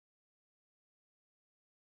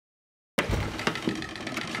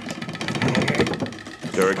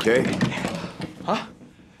Bardou-Jacquet? Huh?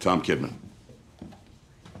 Tom Kidman.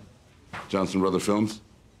 Johnson Brother Films?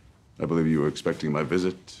 I believe you were expecting my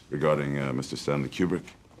visit regarding Mr. Stanley Kubrick.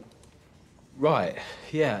 Right,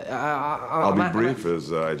 yeah. I'll be brief,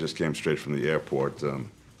 as I just came straight from the airport.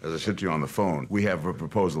 As I said to you on the phone, we have a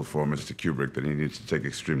proposal for Mr. Kubrick that he needs to take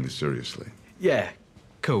extremely seriously. Yeah,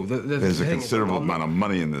 cool. There's a considerable amount of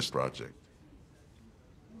money in this project.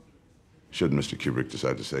 Should Mr. Kubrick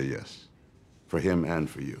decide to say yes, for him and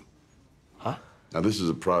for you. Huh? Now, this is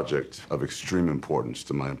a project of extreme importance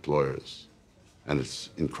to my employers, and it's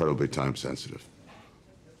incredibly time-sensitive.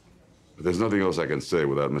 But there's nothing else I can say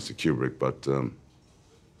without Mr. Kubrick, but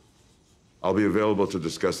I'll be available to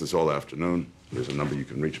discuss this all afternoon. There's a number you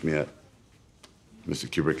can reach me at. Mr.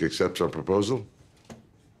 Kubrick accepts our proposal.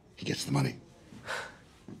 He gets the money.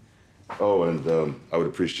 Oh, and I would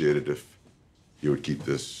appreciate it if you would keep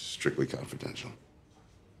this strictly confidential.